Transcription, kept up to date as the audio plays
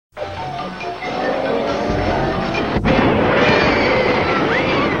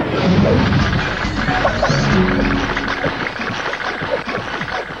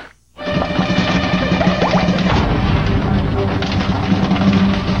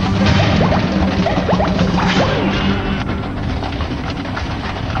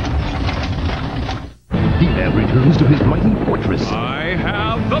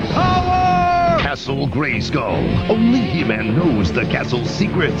Greyskull. Only He-Man knows the castle's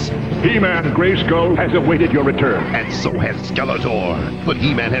secrets. He-Man and Greyskull has awaited your return. And so has Skeletor. But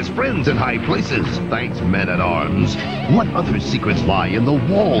He-Man has friends in high places, thanks Men-at-Arms. What other secrets lie in the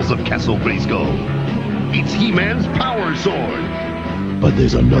walls of Castle Greyskull? It's He-Man's power sword. But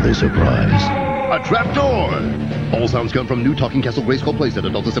there's another surprise. A trapdoor. All sounds come from new Talking Castle Greyskull playset.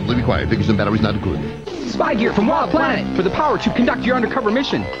 Adult assembly required. Figures and batteries not included. Spy gear from Wild Planet for the power to conduct your undercover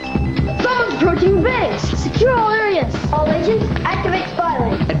mission. Someone's approaching base. Secure all areas. All agents, activate spy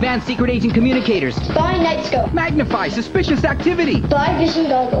lane. Advanced secret agent communicators. Spy night scope. Magnify suspicious activity. Spy vision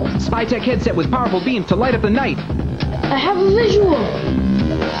goggles. Spy tech headset with powerful beams to light up the night. I have a visual.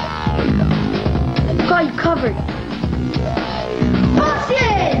 Got you covered.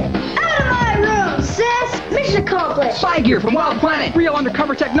 Busted! Out of my room, sis! Mission accomplished. Spy gear from Wild Planet. Real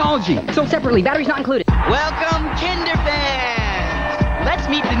undercover technology. Sold separately. Batteries not included. Welcome, Kinder fans! Let's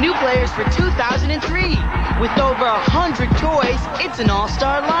meet the new players for 2003. With over 100 toys, it's an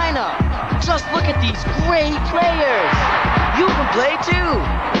all-star lineup. Just look at these great players. You can play too.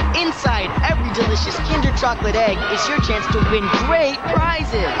 Inside every delicious Kinder chocolate egg is your chance to win great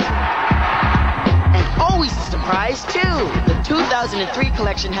prizes. And always a surprise too. The 2003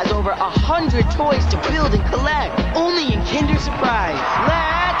 collection has over 100 toys to build and collect. Only in Kinder Surprise.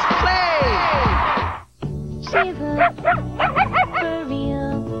 Let's play! She's for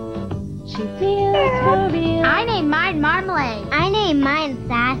real. She feels for real. I named mine Marmalade. I named mine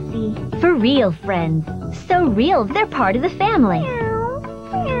Sassy. Furreal Friends. So real, they're part of the family.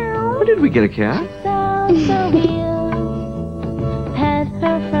 When did we get a cat? So real. Pet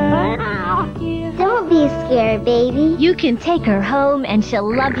her fur. Don't be scared, baby. You can take her home and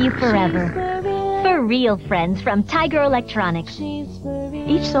she'll love you forever. Furreal Friends from Tiger Electronics.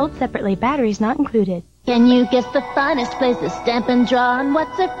 Each sold separately, batteries not included. Can you guess the finest place to stamp and draw on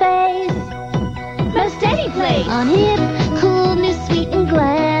what's her face? Most any place. On hip, cool, new, sweet, and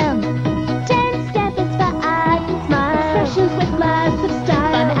glam. 10 stampings for eyes and smiles. Expressions with lots of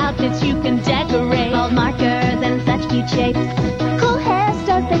style. Fun outfits you can decorate. Bold markers and such cute shapes. Cool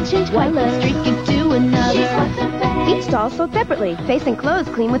hairstyles that change Wipe color. a streak into another. She's what's her face. Each doll sold separately. Face and clothes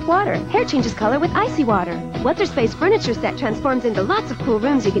clean with water. Hair changes color with icy water. What's Her Space furniture set transforms into lots of cool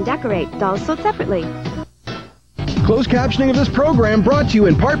rooms you can decorate. Dolls sold separately. Closed captioning of this program brought to you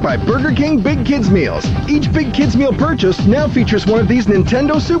in part by Burger King Big Kids Meals. Each Big Kids Meal purchase now features one of these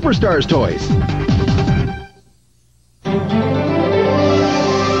Nintendo Superstars toys.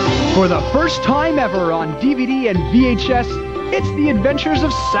 For the first time ever on DVD and VHS, it's the adventures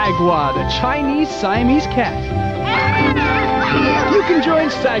of Sagwa, the Chinese Siamese cat. You can join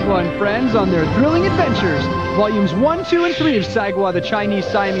Sagwa and friends on their thrilling adventures. Volumes 1, 2, and 3 of Sagwa, the Chinese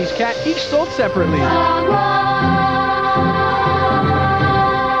Siamese cat, each sold separately.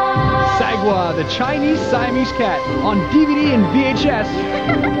 Sagwa, the Chinese Siamese cat, on DVD and VHS.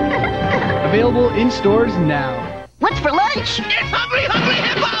 Available in stores now. What's for lunch? It's Hungry Hungry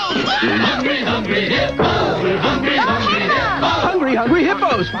Hippos! Hungry Hungry Hippos! We're Hungry Hungry Hippos! Hungry, hungry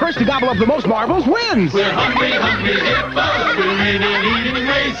hippos! First to gobble up the most marbles wins! We're Hungry Hungry Hippos! We're in an eating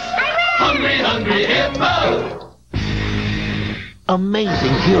race! Hungry Hungry Hippos!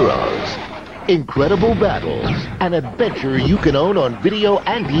 Amazing heroes, incredible battles, an adventure you can own on video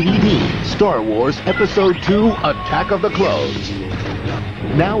and DVD. Star Wars Episode 2, Attack of the Clones.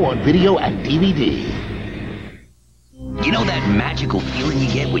 Now on video and DVD. You know that magical feeling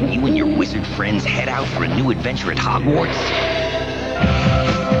you get when you and your wizard friends head out for a new adventure at Hogwarts?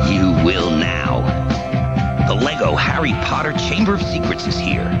 You will now. The Lego Harry Potter Chamber of Secrets is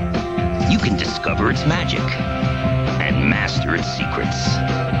here. You can discover its magic and master its secrets.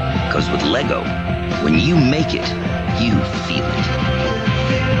 Because with Lego, when you make it, you feel it.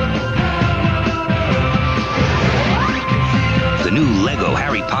 The new Lego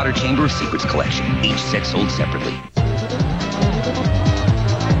Harry Potter Chamber of Secrets collection. Each set sold separately.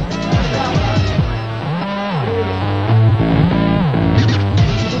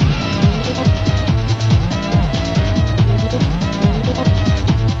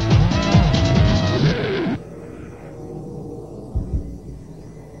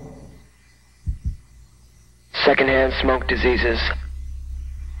 Secondhand smoke diseases.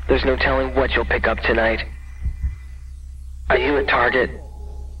 There's no telling what you'll pick up tonight. Are you at Target?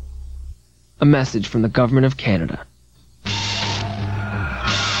 A message from the government of Canada.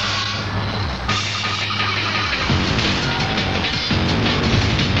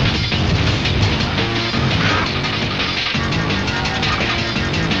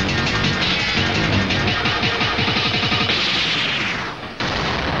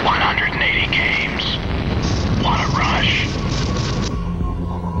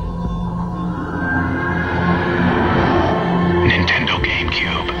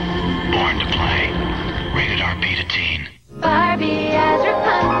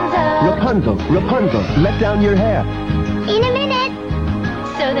 Rapunzel, Rapunzel, let down your hair. In a minute.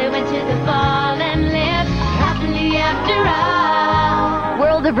 So they went to the ball and lived happily after all.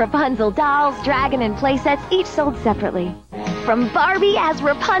 World of Rapunzel dolls, dragon, and playsets, each sold separately. From Barbie as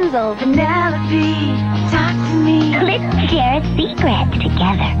Rapunzel. Penelope, talk to me. Let's share a secret.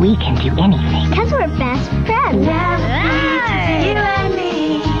 Together, we can do anything. Because we're best friends. Penelope, you and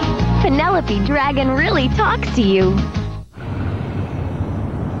me. Penelope Dragon really talks to you.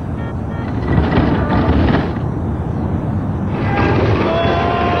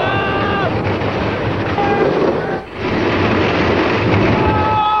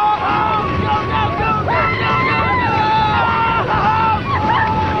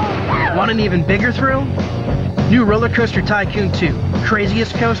 Want an even bigger thrill? New Rollercoaster Tycoon 2.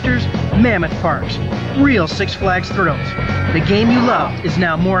 Craziest coasters, mammoth parks, real Six Flags thrills. The game you loved is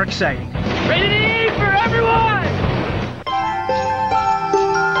now more exciting. Ready to eat for everyone!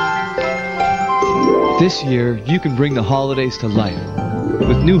 This year, you can bring the holidays to life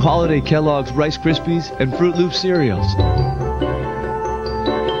with new holiday Kellogg's Rice Krispies and Fruit Loop cereals.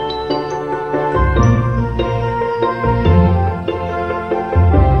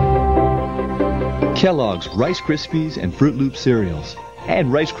 Kellogg's Rice Krispies and Fruit Loop cereals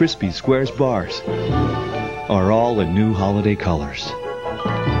and Rice Krispies Squares bars are all in new holiday colors.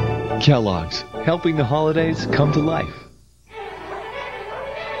 Kellogg's, helping the holidays come to life.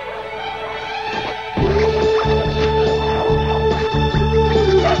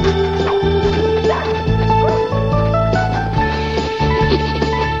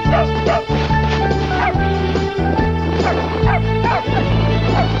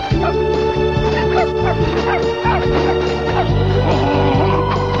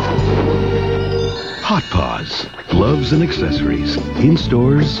 Hot Paws, gloves and accessories, in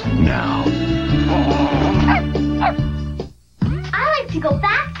stores now. I like to go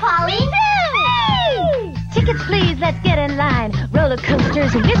back, Polly. Tickets, please, let's get in line. Roller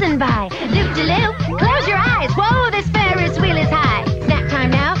coasters whizzing by. Loop-de-loop, close your eyes. Whoa, this Ferris wheel is high. Snack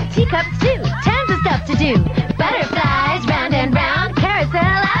time now, teacups too. Tons of stuff to do. Butterflies, round and round. Carousel,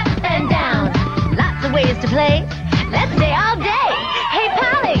 up and down. Lots of ways to play. Let's stay all day. Hey,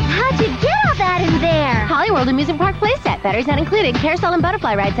 Polly, how'd you get all that in there? Holly World Amusement Park playset. Batteries not included. Carousel and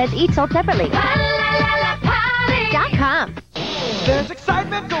butterfly ride sets each sold separately. .com. There's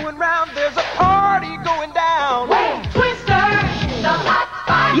excitement going round, there's a party going down. Twister, the hot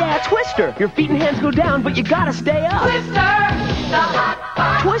spot. Yeah, Twister. Your feet and hands go down, but you gotta stay up. Twister, the hot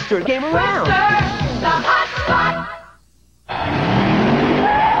spot. Twister came around. Twister, the hot spot.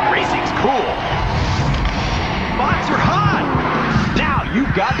 Racing's cool. Spots are hot. Now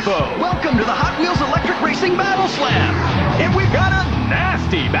you've got both. Welcome to the Hot Wheels Electric Racing Battle Slam. And we've got a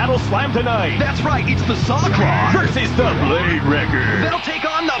nasty Battle Slam tonight. That's right, it's the Sawclaw versus the Blade Wrecker. They'll take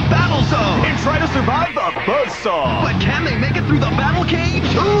on the Battle Zone and try to survive the Buzzsaw. But can they make it through the Battle Cage?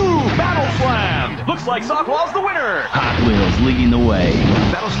 Ooh, Battle Slam. Looks like Sawclaw's the winner. Hot Wheels leading the way.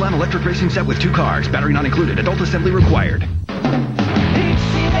 Battle Slam electric racing set with 2 cars. Battery not included. Adult assembly required. Big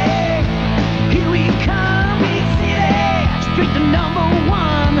City, here we come. Big City, straight to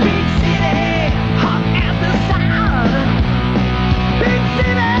 #1. Big City, hot as the sun. Big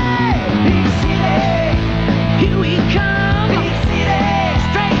City, here we come. Big City,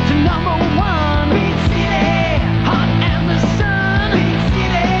 straight to #1. Big City, hot as the sun. Big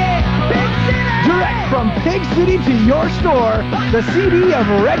City. Direct from Pig City to your store, the CD of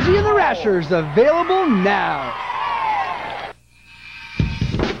Reggie and the Rashers, available now.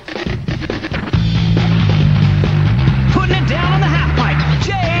 Putting it down on the half pipe,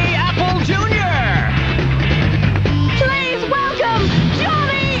 J. Apple Jr. Please welcome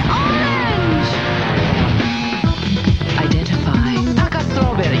Johnny Orange. Identify. Aka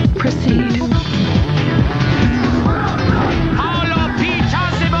Strawberry. Proceed. All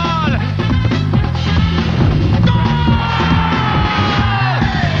possible.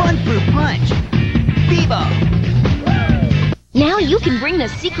 Fun fruit punch. Bibo. Now you can bring the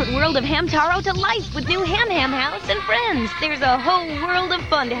secret world of Hamtaro to life with new Ham House and friends. There's a whole world of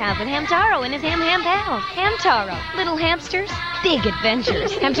fun to have with Hamtaro and his Ham pals. Hamtaro, little hamsters, big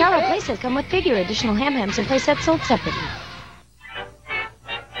adventures. Hamtaro playsets come with figure. Additional Hams and playsets sold separately.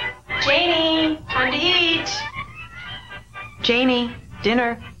 Janie, time to eat. Janie,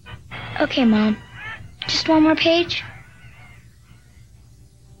 dinner. Okay, Mom. Just one more page?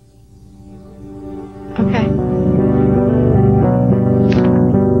 Okay.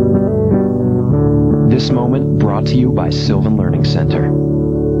 This moment brought to you by Sylvan Learning Center.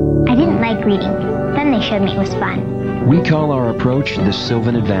 I didn't like reading. Then they showed me it was fun. We call our approach the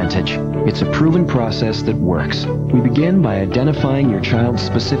Sylvan Advantage. It's a proven process that works. We begin by identifying your child's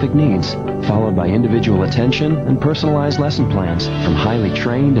specific needs, followed by individual attention and personalized lesson plans from highly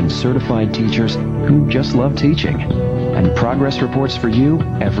trained and certified teachers who just love teaching. And progress reports for you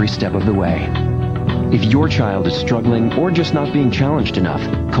every step of the way. If your child is struggling or just not being challenged enough,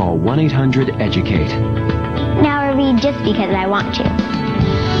 call 1-800-EDUCATE. Now I read just because I want to.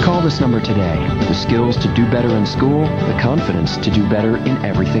 Call this number today. The skills to do better in school, the confidence to do better in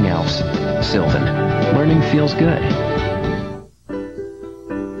everything else. Sylvan. Learning feels good.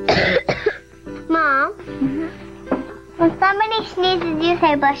 Mom, when somebody sneezes, you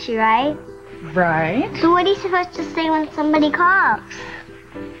say bless you, right? Right. So what are you supposed to say when somebody coughs?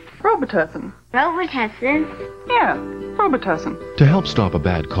 Robitussin. Robitussin? Yeah, Robitussin. To help stop a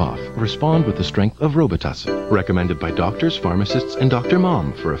bad cough, respond with the strength of Robitussin. Recommended by doctors, pharmacists, and Dr.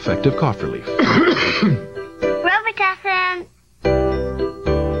 Mom for effective cough relief. Robitussin!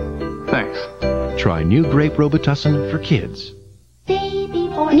 Thanks. Try new grape Robitussin for kids.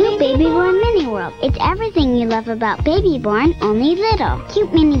 New Babyborn Mini World. It's everything you love about Babyborn, only little.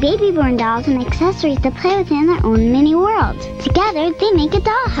 Cute mini Babyborn dolls and accessories to play with in their own mini worlds. Together, they make a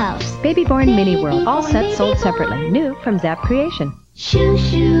dollhouse. Babyborn Mini World. All sets sold separately. New from Zap Creation. Chou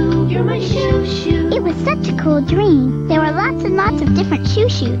Chou, you're my Chou Chou. It was such a cool dream. There were lots and lots of different Chou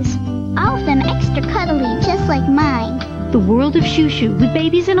Chous. All of them extra cuddly, just like mine. The world of Chou Chou with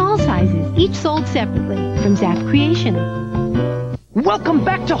babies in all sizes. Each sold separately from Zap Creation. Welcome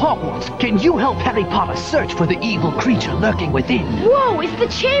back to Hogwarts. Can you help Harry Potter search for the evil creature lurking within? Whoa, it's the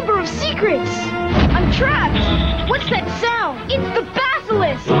Chamber of Secrets! I'm trapped! What's that sound? It's the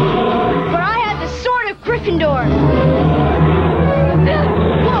Basilisk! But I had the Sword of Gryffindor!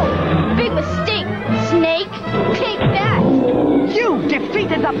 Whoa, big mistake, Snake! Take that! You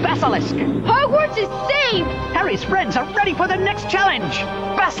defeated the Basilisk! Hogwarts is saved! Harry's friends are ready for the next challenge!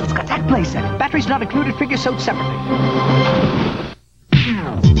 Basilisk attack playset. Batteries not included, figures sold separately.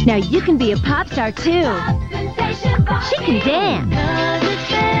 Now you can be a pop star too. She can dance.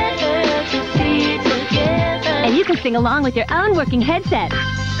 And you can sing along with your own working headset.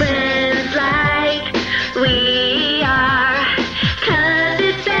 Friends like we are, 'cause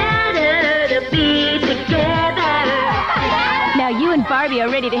it's better to be together. Now you and Barbie are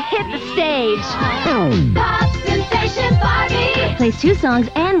ready to hit the stage. Pop Sensation Barbie. Plays 2 songs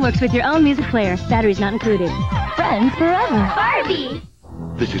and works with your own music player. Batteries not included. Friends forever. Barbie.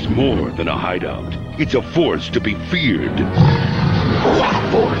 This is more than a hideout. It's a force to be feared. What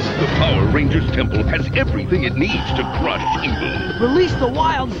force? The Power Rangers Temple has everything it needs to crush evil. Release the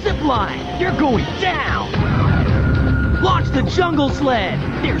wild zip line. You're going down. Launch the jungle sled.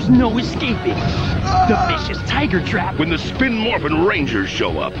 There's no escaping. The vicious tiger trap. When the Spin Morphin Rangers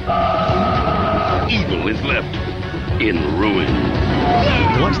show up, evil is left in ruin.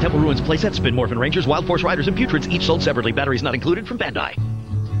 Deluxe Temple Ruins playset, Spin Morphin Rangers, Wild Force Riders, and Putrids, each sold separately. Batteries not included from Bandai.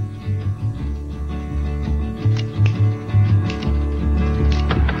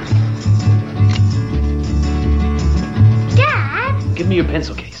 Dad? Give me your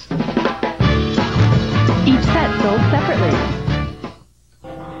pencil case. Each set sold separately.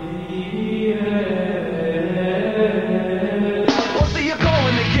 What are you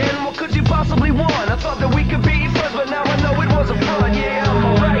calling again? What could you possibly want? I thought that we could be friends, but now I know it was a front. Yeah, I'm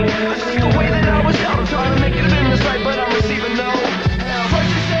alright. It's just the way that I was held. I'm trying to make it in this right, but I'm receiving no. First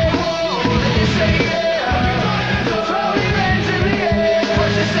you say whoa, then you say yeah. Throw your hands in the air.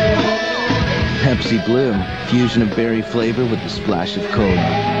 First you say whoa. Pepsi Blue, fusion of berry flavor with a splash of cola.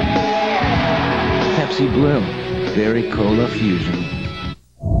 Pepsi Blue, berry cola fusion.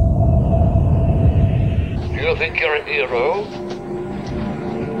 You think you're a hero?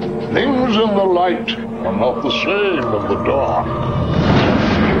 Things in the light are not the same in the dark.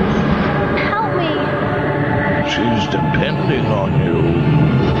 Help me! She's depending on you.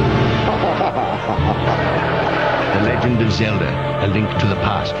 The Legend of Zelda, a link to the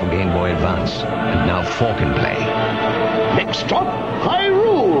past for Game Boy Advance, and now 4 can play. Next stop,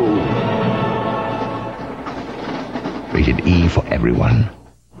 Hyrule. Rated E for everyone.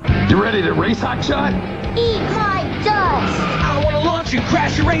 You ready to race, Hotshot? Eat my dust! I wanna launch and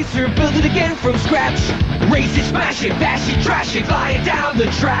crash a racer, build it again from scratch. Race it, smash it, bash it, trash it, fly it down the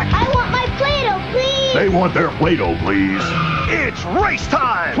track. I want my Play-Doh, please! They want their Play-Doh, please. It's race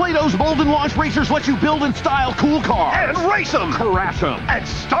time! Play-Doh's Mold and Launch Racers let you build and style cool cars. And race them! Crash them. And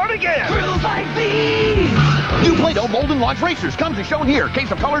start again! Thrills like these! New Play-Doh Mold and Launch Racers comes as shown here.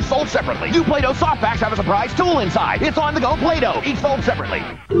 Case of colors sold separately. New Play-Doh soft packs have a surprise tool inside. It's on-the-go Play-Doh, each sold separately.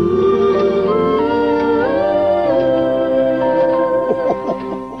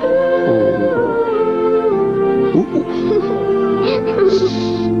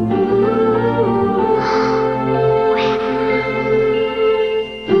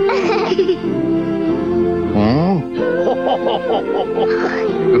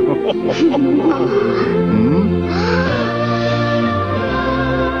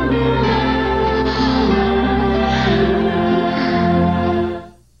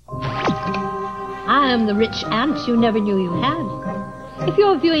 the rich aunt you never knew you had. If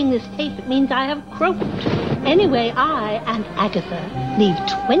you're viewing this tape, it means I have croaked. Anyway, I and Agatha leave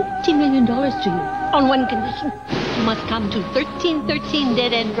 $20 million to you on one condition. You must come to 1313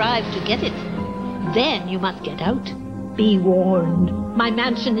 DeadEnd Drive to get it. Then you must get out. Be warned. My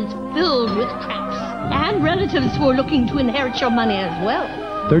mansion is filled with cracks and relatives who are looking to inherit your money as well.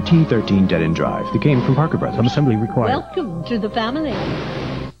 1313 DeadEnd Drive. The game from Parker Brothers. Some assembly required. Welcome to the family.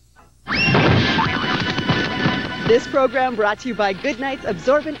 This program brought to you by Goodnites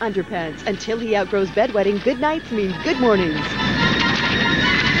Absorbent Underpants. Until he outgrows bedwetting, Goodnites mean good mornings.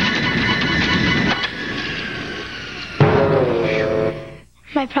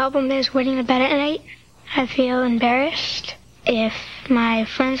 My problem is wetting the bed at night. I feel embarrassed. If my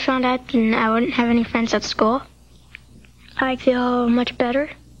friends found out, then I wouldn't have any friends at school. I feel much better.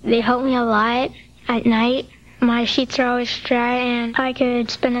 They help me a lot at night. My sheets are always dry, and I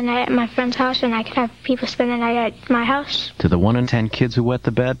could spend the night at my friend's house, and I could have people spend the night at my house. To the 1 in 10 kids who wet the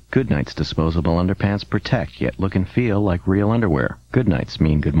bed, Goodnites disposable underpants protect, yet look and feel like real underwear. Goodnites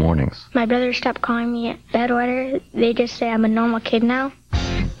mean good mornings. My brothers stopped calling me bedwetter. They just say I'm a normal kid now.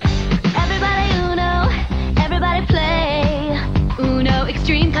 Everybody Uno, everybody play. Uno,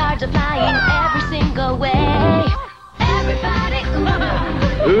 extreme cards are flying every single way. Everybody Uno.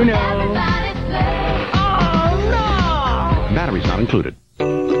 Uno. Everybody play. Batteries not included.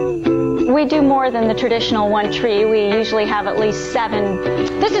 We do more than the traditional one tree. We usually have at least 7.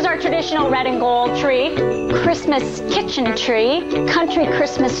 This is our traditional red and gold tree, Christmas kitchen tree, country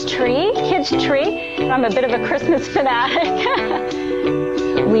Christmas tree, kids tree. I'm a bit of a Christmas fanatic.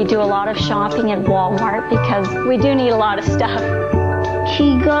 We do a lot of shopping at Wal-mart because we do need a lot of stuff.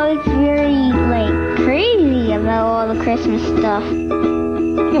 She goes very, crazy about all the Christmas stuff.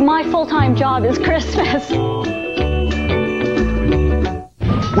 My full-time job is Christmas.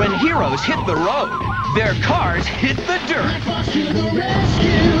 When heroes hit the road, their cars hit the dirt.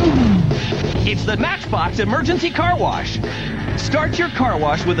 It's the Matchbox Emergency Car Wash. Start your car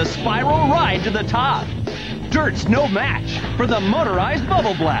wash with a spiral ride to the top. Dirt's no match for the motorized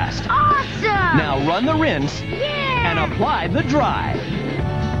Bubble Blast. Awesome! Now run the rinse and apply the dry.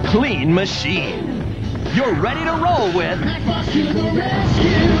 Clean machine. You're ready to roll with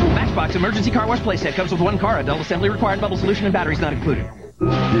Matchbox Emergency Car Wash Playset. Comes with 1 car, adult assembly required, bubble solution, and batteries not included.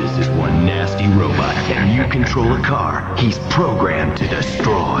 This is one nasty robot, and you control a car he's programmed to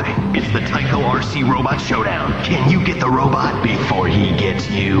destroy. It's the Tyco RC Robot Showdown. Can you get the robot before he gets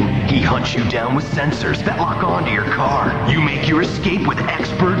you? He hunts you down with sensors that lock onto your car. You make your escape with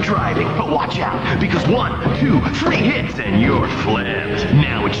expert driving, but watch out, because 1, 2, 3 hits and you're flipped.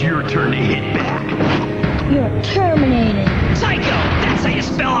 Now it's your turn to hit back. You're terminated. Tyco! That's how you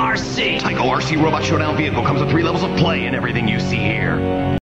spell RC! Tyco RC Robot Showdown vehicle comes with 3 levels of play and everything you see here.